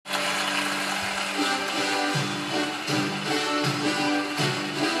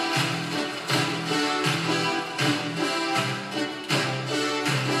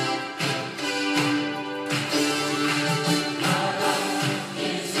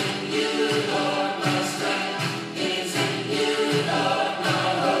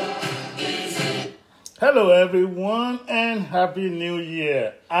Hello, everyone, and Happy New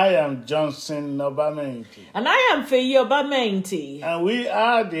Year. I am Johnson Obamenti. And I am Feyi Obamenti. And we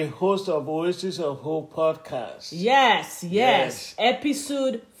are the host of Oasis of Hope podcast. Yes.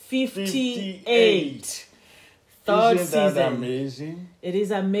 Episode 58. Third Isn't season. that amazing? It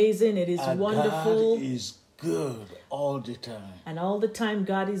is amazing. It is wonderful. God is good all the time. And all the time,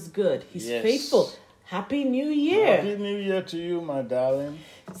 God is good. He's Yes. faithful. Happy New Year. Happy New Year to you, my darling.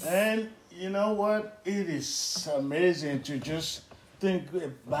 And you know what? It is amazing to just think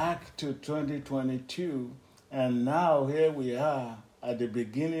back to 2022. And now here we are at the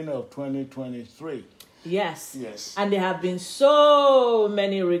beginning of 2023. Yes. Yes. And there have been so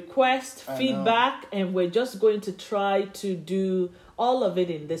many requests, I feedback, and we're just going to try to do all of it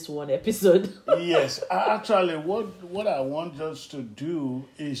in this one episode. Yes. Actually, what I want us to do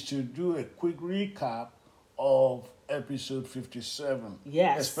is to do a quick recap of episode 57.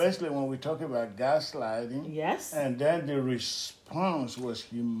 Yes. Especially when we talk about gaslighting. Yes. And then the response was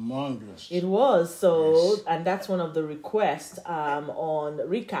humongous. It was so, Yes. and that's one of the requests on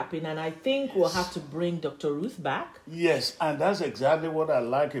recapping. And I think we'll have to bring Dr. Ruth back. Yes, and that's exactly what I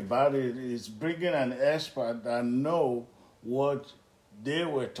like about it, is bringing an expert that know what they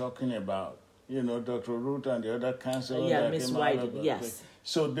were talking about. You know, Dr. Ruth and the other counselor. Yeah, that Miss came out White, of the yes. place.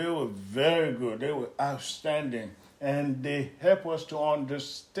 So they were very good. They were outstanding. And they help us to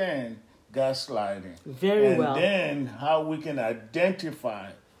understand gaslighting. Very well. And then how we can identify,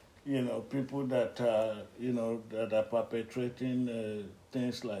 people that, that are perpetrating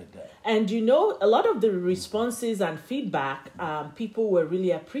things like that. And a lot of the responses and feedback, people were really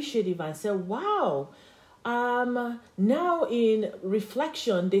appreciative and said, wow. Now in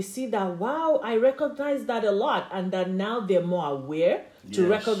reflection, they see that, wow, I recognize that a lot, and that now they're more aware to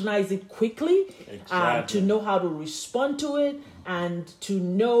Yes. recognize it quickly, Exactly. to know how to respond to it, and to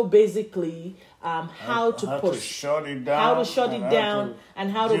know basically how to shut it down, how to shut it down,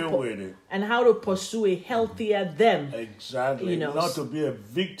 and how to deal with it. and how to pursue a healthier them. Exactly. Not to be a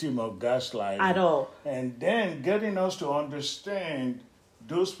victim of gaslighting At all. And then getting us to understand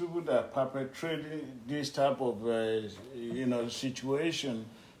those people that are perpetrating this type of situation.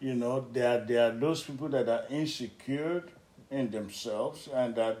 They are those people that are insecure in themselves,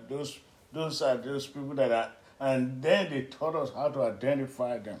 and that those are those people that are. And then they taught us how to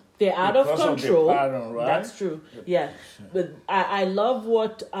identify them. They're out of Because control. the pattern, right? That's true. Yeah. But I love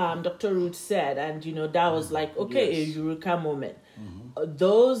what Dr. Ruth said. And, that was like, okay, Yes. a eureka moment.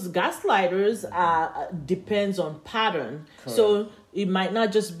 Those gaslighters depends on pattern. Correct. So it might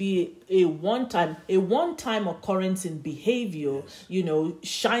not just be a one-time occurrence in behavior,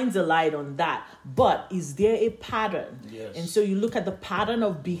 shines a light on that. But is there a pattern? Yes. And so you look at the pattern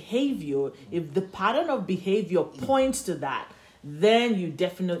of behavior. If the pattern of behavior points to that, then you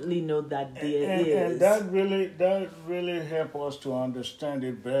definitely know that there is. And that really helps us to understand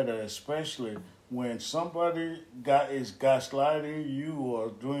it better, especially when somebody is gaslighting you or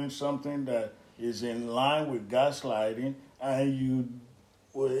doing something that is in line with gaslighting, and you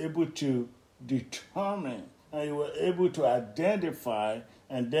were able to determine and you were able to identify,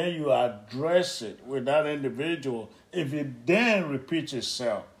 and then you address it with that individual. If it then repeats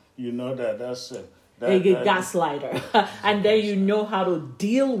itself, you know that's it. A gaslighter. And then you know how to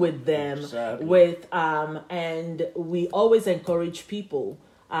deal with them. Exactly. And we always encourage people.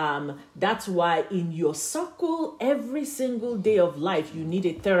 That's why in your circle, every single day of life, you need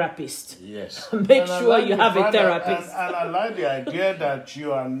a therapist. Yes. Make sure you have a therapist. And I like the idea that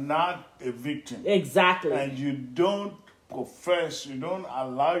you are not a victim. Exactly. And you don't you don't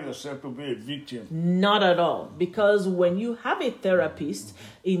allow yourself to be a victim. Not at all. Because when you have a therapist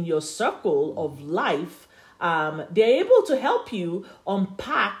in your circle of life, they're able to help you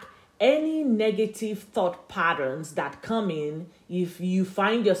unpack any negative thought patterns that come in if you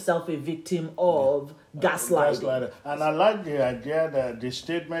find yourself a victim of gaslighting. And I like the idea that the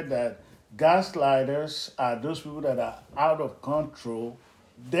statement that gaslighters are those people that are out of control.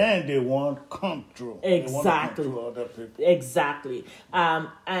 Then they want control. Exactly. They want to control other people. Exactly.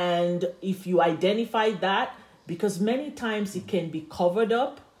 And if you identify that, because many times it can be covered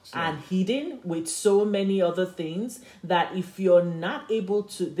up and hidden with so many other things, that if you're not able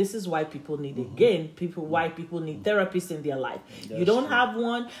to, this is why people need, why people need therapists in their life. You don't have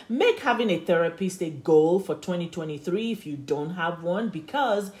one, make having a therapist a goal for 2023 if you don't have one,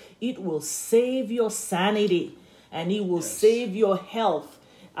 because it will save your sanity and it will save your health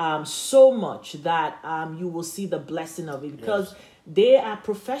so much that you will see the blessing of it, because they are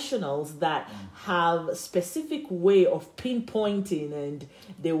professionals that have a specific way of pinpointing, and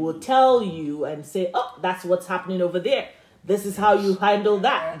they will tell you and say, oh, that's what's happening over there. this is how you handle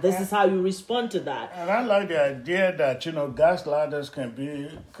that. This is how you respond to that. And I like the idea that, gaslighters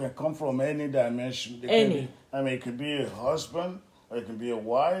can come from any dimension. It could be a husband, or it can be a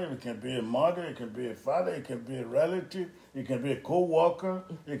wife, it can be a mother, it can be a father, it can be a relative, it can be a co-worker,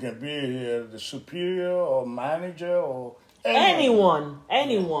 it can be the superior or manager or anyone.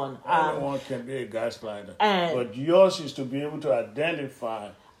 Anyone can be a gaslighter. But yours is to be able to identify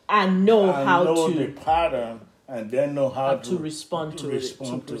and know how to the pattern, and then know how to respond to it,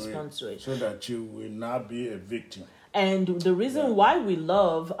 so that you will not be a victim. And the reason why we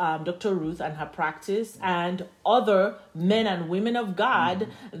love Dr. Ruth and her practice and other men and women of God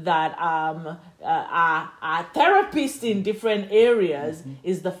that are therapists in different areas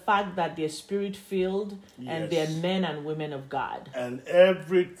is the fact that they're spirit-filled and they're men and women of God. And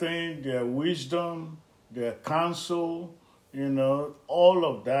everything, their wisdom, their counsel, all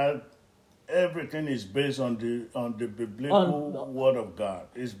of that, everything is based on the biblical Word of God.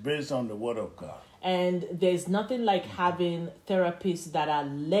 It's based on the Word of God. And there's nothing like having therapists that are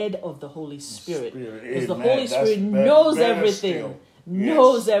led of the Holy Spirit. Because the Holy Spirit knows everything.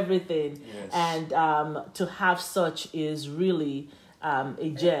 Knows everything. Yes. And to have such is really a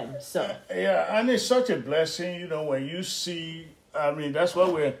gem. So and it's such a blessing, when you see. That's why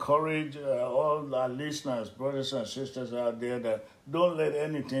we encourage all our listeners, brothers and sisters out there, that don't let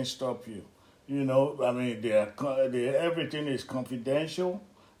anything stop you. Everything is confidential.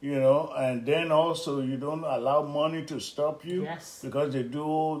 And then also you don't allow money to stop you. Yes. Because they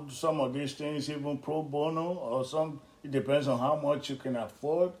do some of these things even pro bono, or it depends on how much you can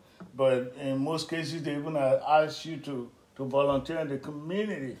afford. But in most cases, they even ask you to volunteer in the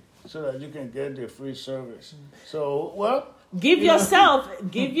community so that you can get the free service. So, give yourself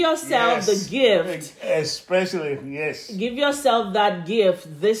the gift. Especially, yes. Give yourself that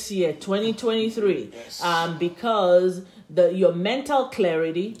gift this year, 2023. Yes. Because your mental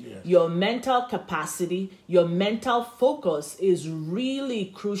clarity, your mental capacity, your mental focus is really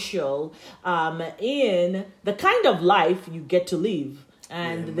crucial in the kind of life you get to live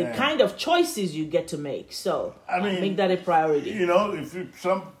and the kind of choices you get to make. So make that a priority.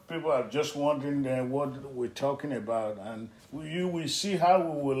 Some people are just wondering what we're talking about, and you will see how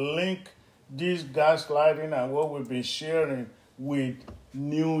we will link this gaslighting and what we've been sharing with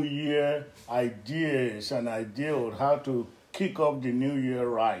New Year ideas and ideals, how to kick off the new year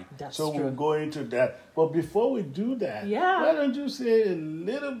right. That's true. We'll go into that. But before we do that, why don't you say a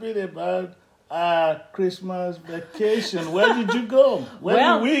little bit about our Christmas vacation? Where did you go? Where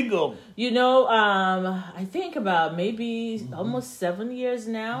did we go? I think about maybe almost 7 years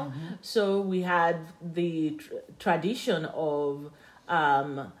now. So we had the tradition of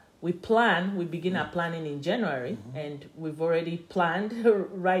we begin our planning in January, and we've already planned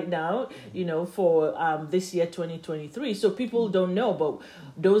right now, for this year, 2023. So people don't know, but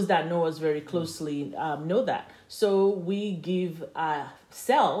those that know us very closely know that. So we give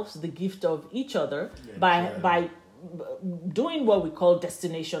ourselves the gift of each other by doing what we call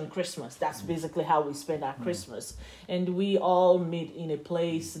Destination Christmas. That's basically how we spend our Christmas. And we all meet in a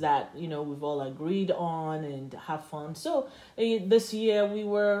place that, we've all agreed on and have fun. So this year we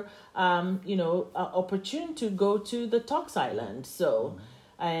were, opportune to go to the Turks Island. So,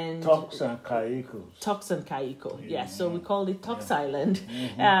 and Turks and Caicos. Yes. So we call it Turks Island.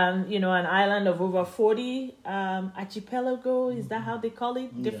 An island of over 40 archipelago. Is that how they call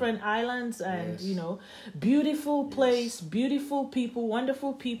it? Different islands, and beautiful place, beautiful people,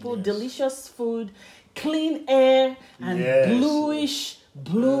 wonderful people, delicious food, clean air, and bluish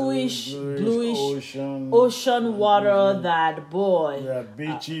ocean water. That boy. Yeah,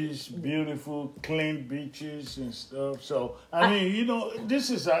 beaches, beautiful, clean beaches and stuff. So this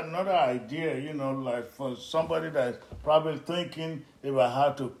is another idea. Like for somebody that's probably thinking about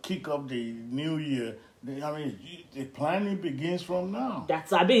how to kick up the new year. The planning begins from now. That's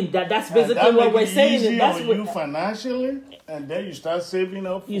basically what we're saying. That's on you financially, and then you start saving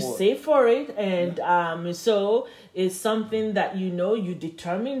up for it. You save for it, and so it's something that you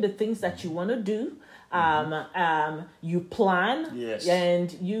determine the things that you want to do. You plan,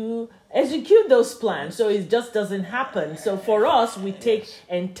 and you execute those plans. So it just doesn't happen. So for us, we take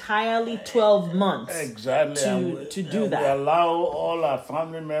entirely 12 months to do that. We allow all our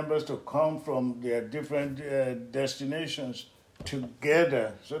family members to come from their different destinations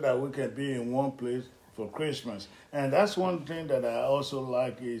together so that we can be in one place for Christmas. And that's one thing that I also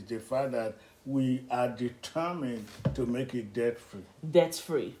like is the fact that we are determined to make it debt-free.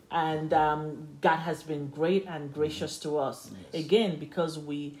 Debt-free. And God has been great and gracious to us. Yes. Again, because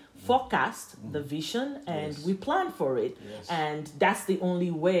we forecast the vision and we plan for it. Yes. And that's the only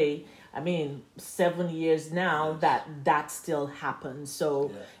way 7 years now that still happens.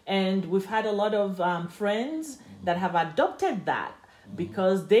 So, and we've had a lot of friends that have adopted that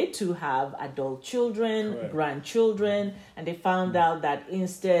because they too have adult children, grandchildren, and they found out that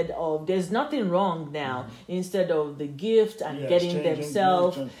instead of, there's nothing wrong now, instead of the gift and getting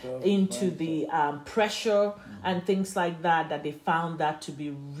themselves into the pressure and things like that, that they found that to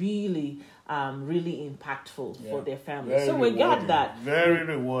be really impactful for their family. Very so we got that. Very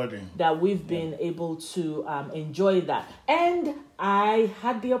rewarding. That we've been able to enjoy that. And I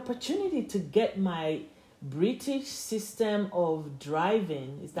had the opportunity to get my British system of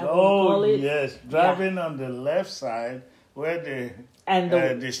driving. Is that what we call it? Yes. Driving on the left side where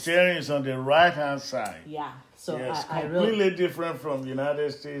the steering is on the right hand side. Yeah. So yes, I completely different from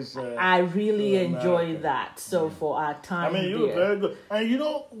United States. I really enjoy that. So for our time, you were very good. And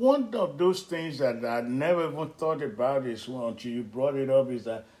one of those things that I never even thought about is until you brought it up is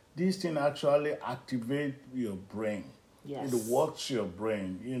that these things actually activate your brain. Yes. It works your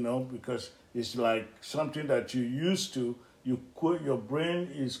brain, because it's like something that you used to. Your brain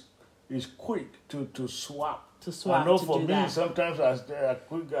is quick to swap. I know for me, sometimes I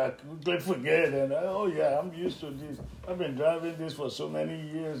quickly forget, and I'm used to this. I've been driving this for so many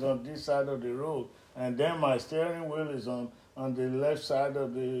years on this side of the road, and then my steering wheel is on the left side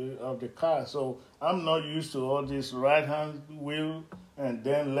of the car. So I'm not used to all this right hand wheel and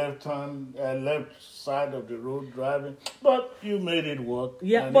then left side of the road driving. But you made it work.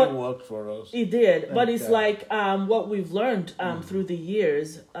 Yeah, and it worked for us. It did. But it's like what we've learned through the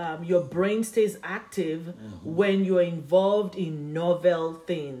years. Your brain stays active when you're involved in novel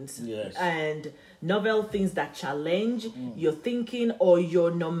things. Yes. And novel things that challenge your thinking or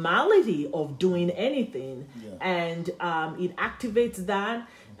your normality of doing anything. Yeah. And it activates that,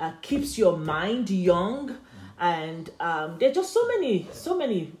 keeps your mind young. And there's just so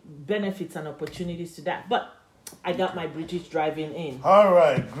many benefits and opportunities to that. But I got my British driving in. All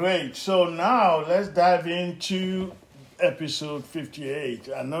right, great. So now let's dive into episode 58.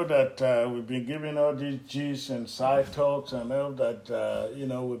 I know that we've been giving all these G's and side talks and all that,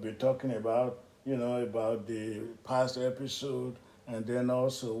 we've been talking about, about the past episode and then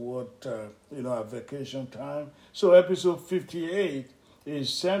also what, our vacation time. So episode 58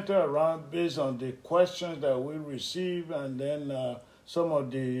 is centered around based on the questions that we receive and then some of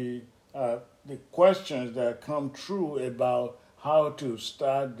the questions that come through about how to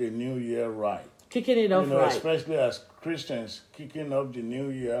start the new year right. Kicking it off right. Especially as Christians, kicking off the new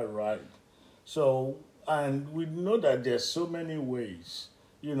year right. So, and we know that there's so many ways.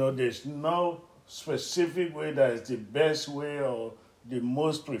 There's no specific way that is the best way or the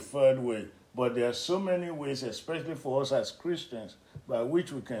most preferred way. But there are so many ways, especially for us as Christians, by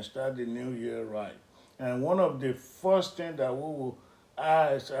which we can start the new year right. And one of the first things that we will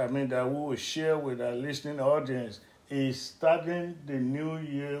that we will share with our listening audience is starting the new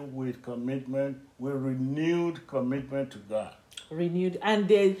year with commitment, with renewed commitment to God. Renewed.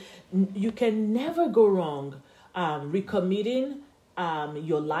 And you can never go wrong recommitting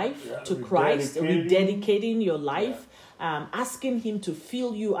your life to Christ, rededicating your life. Asking Him to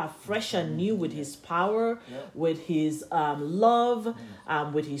fill you afresh and new with His power, with His love,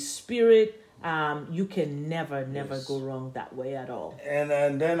 with His Spirit. You can never go wrong that way at all.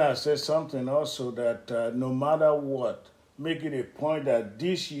 And then I said something also that no matter what, make it a point that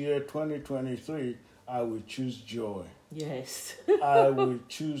this year, 2023, I will choose joy. Yes. I will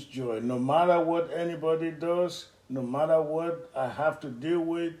choose joy. No matter what anybody does, no matter what I have to deal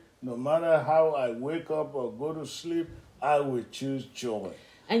with, no matter how I wake up or go to sleep, I will choose joy.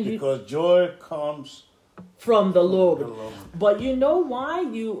 Because joy comes from the Lord. But you know why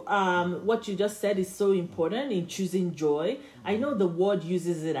what you just said is so important in choosing joy? I know the word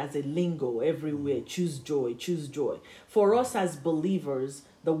uses it as a lingo everywhere. Choose joy, choose joy. For us as believers,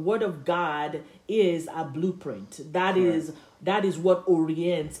 the word of God is a blueprint. That is what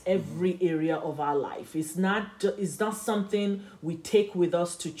orients every area of our life. It's not something we take with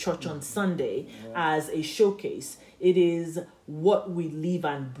us to church on Sunday as a showcase. It is what we live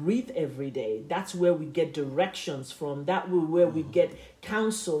and breathe every day. That's where we get directions from. That's where we get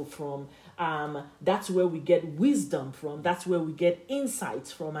counsel from. That's where we get wisdom from. That's where we get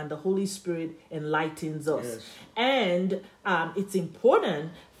insights from. And the Holy Spirit enlightens us. Yes. And it's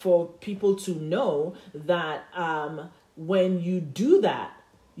important for people to know that when you do that,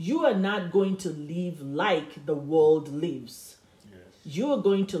 you are not going to live like the world lives. You are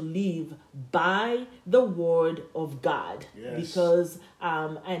going to live by the word of God. Yes. Because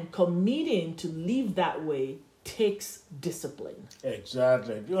and committing to live that way takes discipline.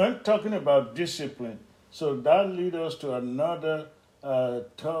 Exactly. You're talking about discipline. So that leads us to another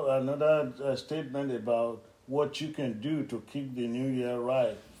another statement about what you can do to keep the new year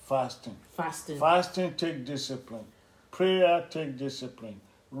right. Fasting. Fasting take discipline. Prayer take discipline.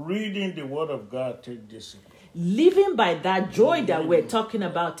 Reading the Word of God take discipline. Living by that joy that we're talking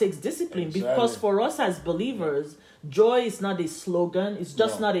about takes discipline. Exactly. Because for us as believers, joy is not a slogan. It's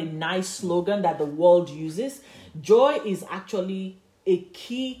just not a nice slogan that the world uses. Joy is actually a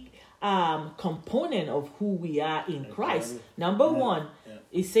key component of who we are in Christ. Number one,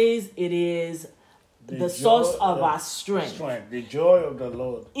 it says it is the source of our strength. The joy of the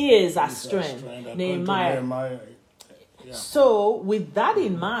Lord is our strength. Nehemiah. Yeah. So with that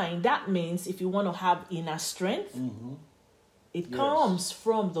in mind, that means if you want to have inner strength, it comes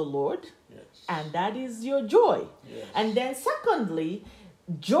from the Lord, and that is your joy. Yes. And then secondly,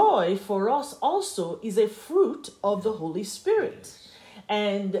 joy for us also is a fruit of the Holy Spirit. Yes.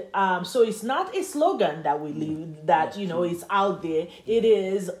 And so it's not a slogan that we live, that, is out there. It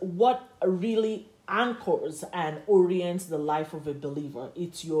is what really anchors and orients the life of a believer.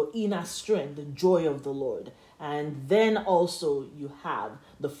 It's your inner strength, the joy of the Lord. And then also you have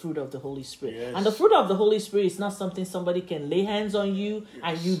the fruit of the Holy Spirit. Yes. And the fruit of the Holy Spirit is not something somebody can lay hands on you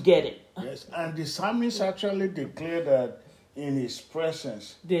and you get it. Yes, and the psalmist actually declared that in his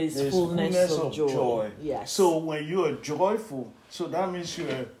presence there's fullness of joy. Yes. So when you are joyful, so that means you're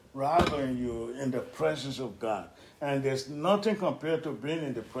in the presence of God. And there's nothing compared to being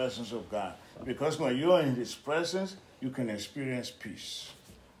in the presence of God. Because when you're in his presence, you can experience peace.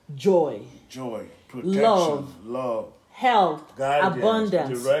 Joy, protection, love, health, guidance,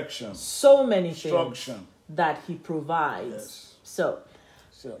 abundance, direction, so many things that he provides. Yes. So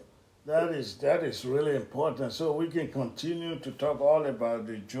that is really important. So we can continue to talk all about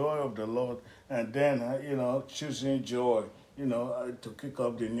the joy of the Lord, and then choosing joy, to kick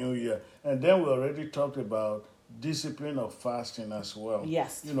off the new year. And then we already talked about discipline of fasting as well.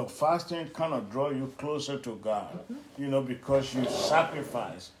 Yes. Fasting kind of draw you closer to God, because you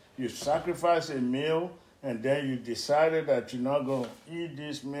sacrifice. You sacrifice a meal, and then you decided that you're not going to eat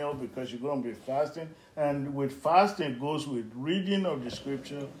this meal because you're going to be fasting. And with fasting goes with reading of the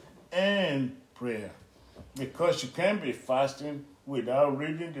scripture and prayer. Because you can't be fasting without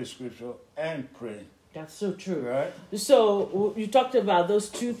reading the scripture and praying. That's so true. Right? So you talked about those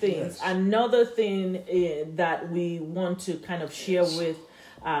two things. Yes. Another thing that we want to kind of share with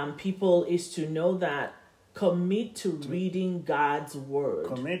people is to know that commit to reading God's word.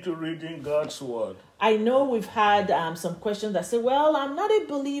 Commit to reading God's word. I know we've had some questions that say, well, I'm not a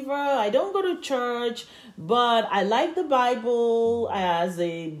believer. I don't go to church, but I like the Bible as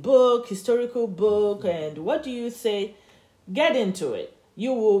a book, historical book. And what do you say? Get into it.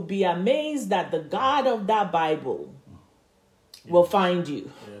 You will be amazed that the God of that Bible will find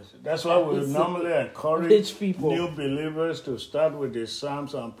you. Yes. That's why we normally encourage new believers to start with the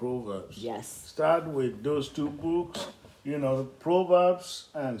Psalms and Proverbs. Yes. Start with those two books, Proverbs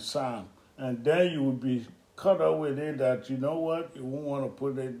and Psalm. And then you will be caught up with it that, you won't want to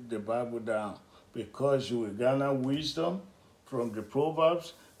put the Bible down, because you will garner wisdom from the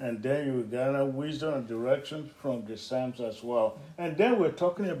Proverbs, and then you will garner wisdom and direction from the Psalms as well. And then we're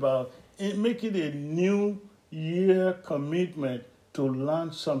talking about making a new year commitment to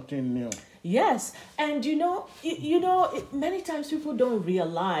learn something new. Yes, and many times people don't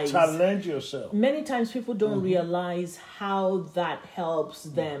realize. Challenge yourself. Many times people don't realize how that helps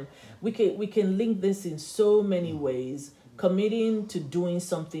them. We can link this in so many ways. Committing to doing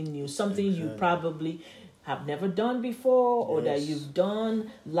something new, something you probably have never done before, or that you've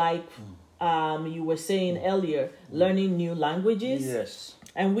done, like you were saying earlier, learning new languages. Yes.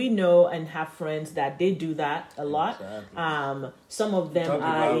 And we know and have friends that they do that a lot. Exactly. Some of them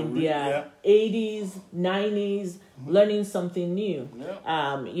are in their 80s, 90s, learning something new.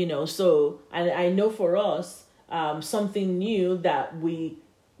 Yeah. So, and I know for us, something new that we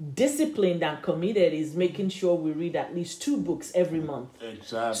disciplined and committed is making sure we read at least 2 books every month.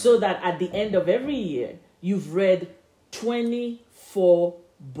 Exactly. So that at the end of every year, you've read 24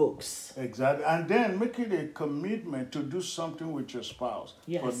 books. Exactly. And then make it a commitment to do something with your spouse.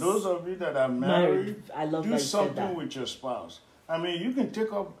 Yes. For those of you that are married, I love do something with your spouse. I mean, you can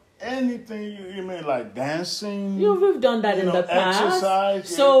take up anything you mean, like dancing. We've done that in the past. Exercise.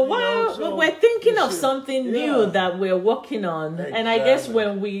 So we're thinking of something new that we're working on. Exactly. And I guess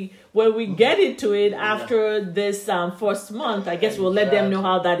when we get into it after this first month, I guess we'll let them know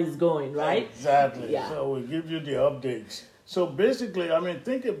how that is going, right? Exactly. Yeah. So we'll give you the updates. So basically,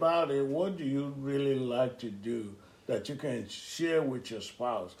 think about it. What do you really like to do that you can share with your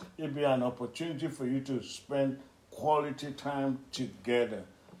spouse? It'd be an opportunity for you to spend quality time together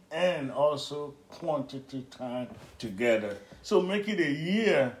and also quantity time together. So make it a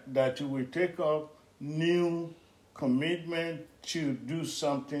year that you will take up new commitment to do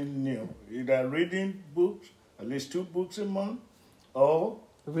something new. Either reading books, at least 2 books a month, or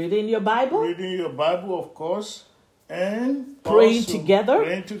Reading your Bible, reading your Bible, of course, and praying also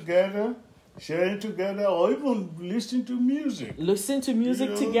together, sharing together, or even listening to music. listen to music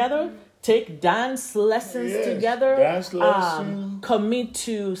You know, together, take dance lessons Yes, together, dance lesson. commit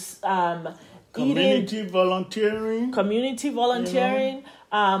to eating, Community volunteering.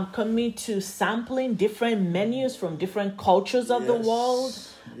 commit to sampling different menus from different cultures of the Yes, world.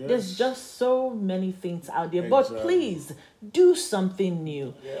 yes. There's just so many things out there. But Exactly. please do something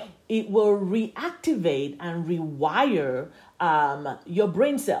new. Yeah. It will reactivate and rewire your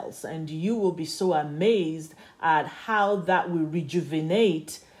brain cells, and you will be so amazed at how that will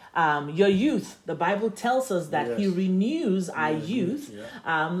rejuvenate your youth. The Bible tells us that He Yes. renews our youth,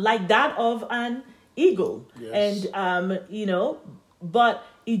 yeah. like that of an eagle. Yes. And but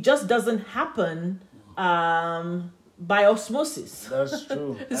it just doesn't happen by osmosis. That's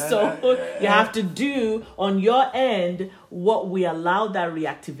true. So you have to do on your end what we allow that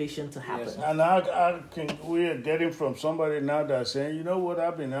reactivation to happen. Yes, and we are getting from somebody now that's saying, you know what,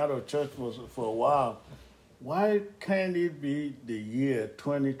 I've been out of church for a while. Why can't it be the year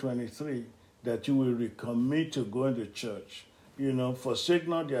 2023 that you will recommit to going to church? Forsake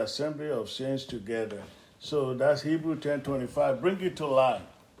not the assembly of saints together. So that's Hebrew 10:25. Bring it to life,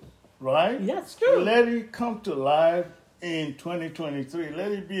 right? That's true. Let it come to life in 2023.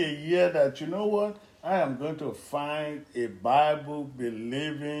 Let it be a year that, you know what, I am going to find a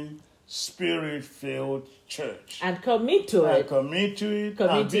Bible-believing, Spirit-filled church. And commit to And it. commit to it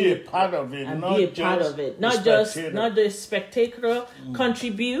Commit and to be a it. part of it. And not be a just part of it. a Not just spectator. spectator,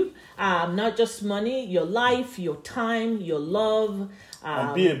 contribute, not just money, your life, your time, your love.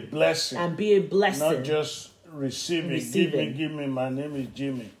 And be a blessing. And be a blessing. Not just receive it. Receiving. Give me. My name is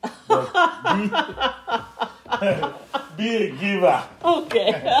Jimmy. But be a giver.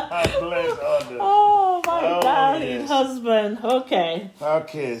 Okay. And bless others. Oh, my darling yes. husband. Okay.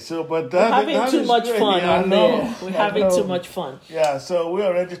 Okay, so but We're that having that too is much great. fun Yeah, I on know. there. We're I having know. too much fun. Yeah, so we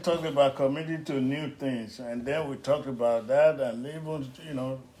already talked about committing to new things, and then we talked about that, and even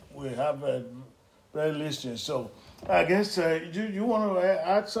we have a very listening. So I guess you want to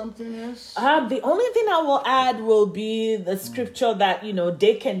add something else? The only thing I will add will be the scripture that,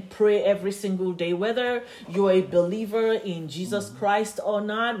 they can pray every single day, whether you're a believer in Jesus Christ or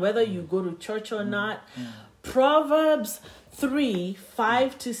not, whether you go to church or not. Proverbs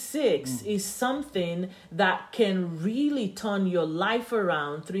 3:5-6 is something that can really turn your life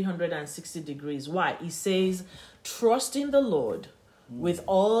around 360 degrees. Why? It says, trust in the Lord with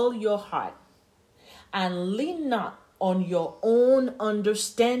all your heart and lean not on your own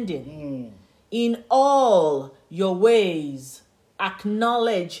understanding. In all your ways,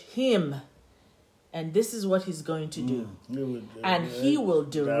 acknowledge Him. And this is what He's going to do. He will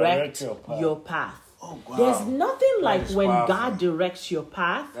direct your path. Oh, wow. There's nothing like is when powerful. God directs your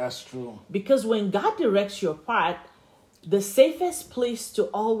path. That's true. Because when God directs your path, the safest place to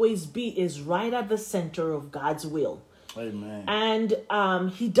always be is right at the center of God's will. Amen. And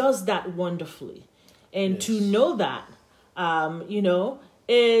He does that wonderfully. And Yes. to know that,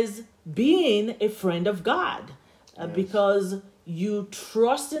 is being a friend of God. Because you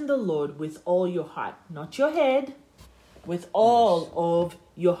trust in the Lord with all your heart, not your head, with all of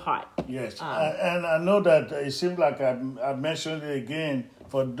your heart. Yes, and I know that it seems like I mentioned it again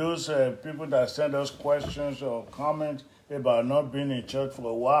for those people that send us questions or comments about not being in church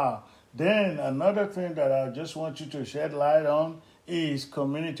for a while. Then another thing that I just want you to shed light on is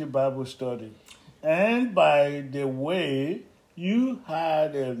community Bible study. And by the way, you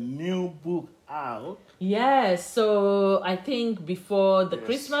had a new book out. Yes, so I think before the Yes.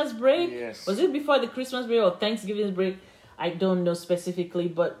 Christmas break, Yes. was it before the Christmas break or Thanksgiving break? I don't know specifically,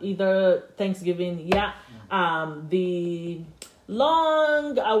 but either Thanksgiving, the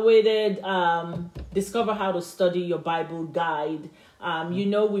long-awaited Discover How to Study Your Bible guide.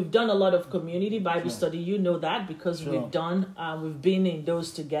 We've done a lot of community Bible study. You know that because Sure. we've been in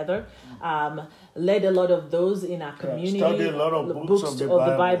those together. Led a lot of those in our community. Studied a lot of books of the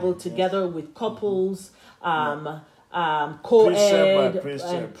Bible. Together with couples, co-ed,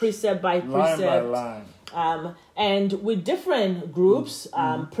 precept by Line by precept. line. And with different groups,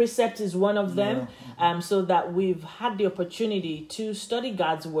 Precept is one of them, so that we've had the opportunity to study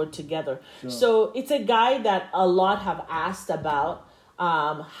God's Word together. Sure. So it's a guide that a lot have asked about.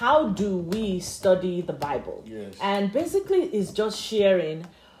 How do we study the Bible? Yes. And basically it's just sharing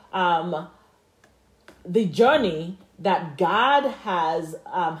the journey that God has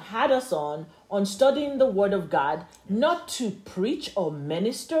had us on studying the Word of God, not to preach or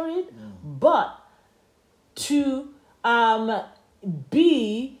minister it, but to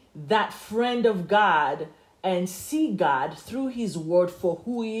be that friend of God and see God through His Word for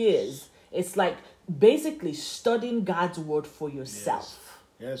who He is. It's like basically studying God's Word for yourself.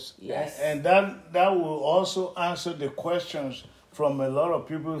 Yes. And that will also answer the questions from a lot of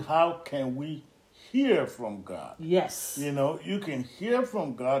people. How can we hear from God? Yes. You can hear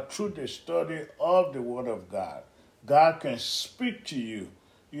from God through the study of the Word of God. God can speak to you,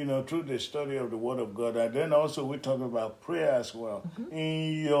 through the study of the Word of God. And then also we talk about prayer as well.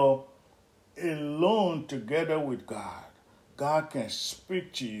 In your alone together with God, God can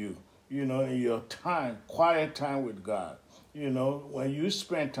speak to you, in your time, quiet time with God. When you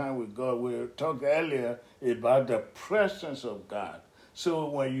spend time with God, we talked earlier about the presence of God. So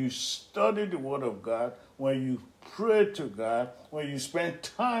when you study the Word of God, when you pray to God, when you spend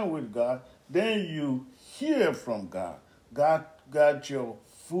time with God, then you hear from God. God got your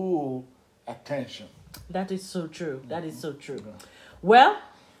full attention. That is so true. That is so true. Well,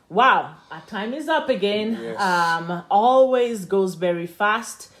 wow, our time is up again. Yes. Always goes very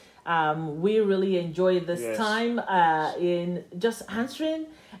fast. We really enjoy this time in just answering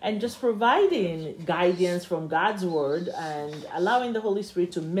and just providing guidance from God's Word and allowing the Holy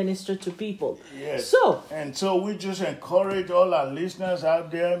Spirit to minister to people. Yes. So we just encourage all our listeners out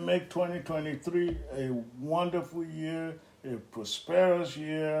there, make 2023 a wonderful year, a prosperous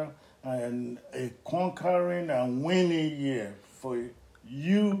year, and a conquering and winning year for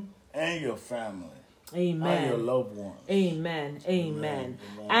you and your family. Amen. And your loved ones. Amen.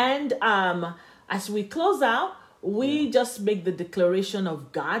 And as we close out, we just make the declaration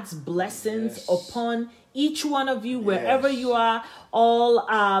of God's blessings upon each one of you, wherever you are, all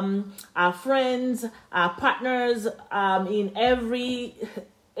our friends, our partners in every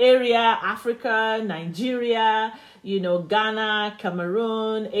area, Africa, Nigeria, Ghana,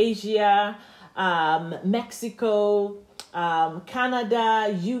 Cameroon, Asia, Mexico, Canada,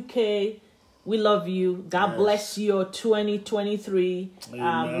 UK. We love you. God bless your 2023.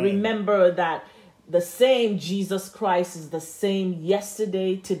 Remember that the same Jesus Christ is the same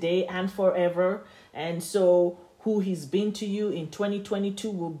yesterday, today, and forever. And so who He's been to you in 2022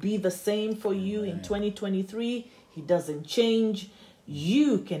 will be the same for you in 2023. He doesn't change.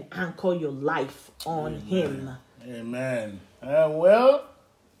 You can anchor your life on Him. Amen. Well,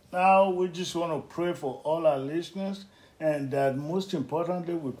 now we just want to pray for all our listeners. And that most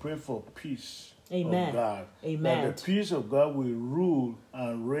importantly, we pray for peace of God. Amen. That the peace of God will rule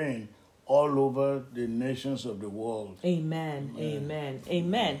and reign all over the nations of the world. Amen.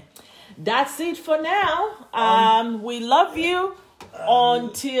 That's it for now. We love you.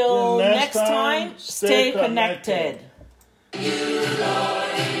 Until next time, stay connected. You,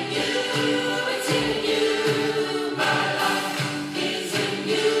 Lord,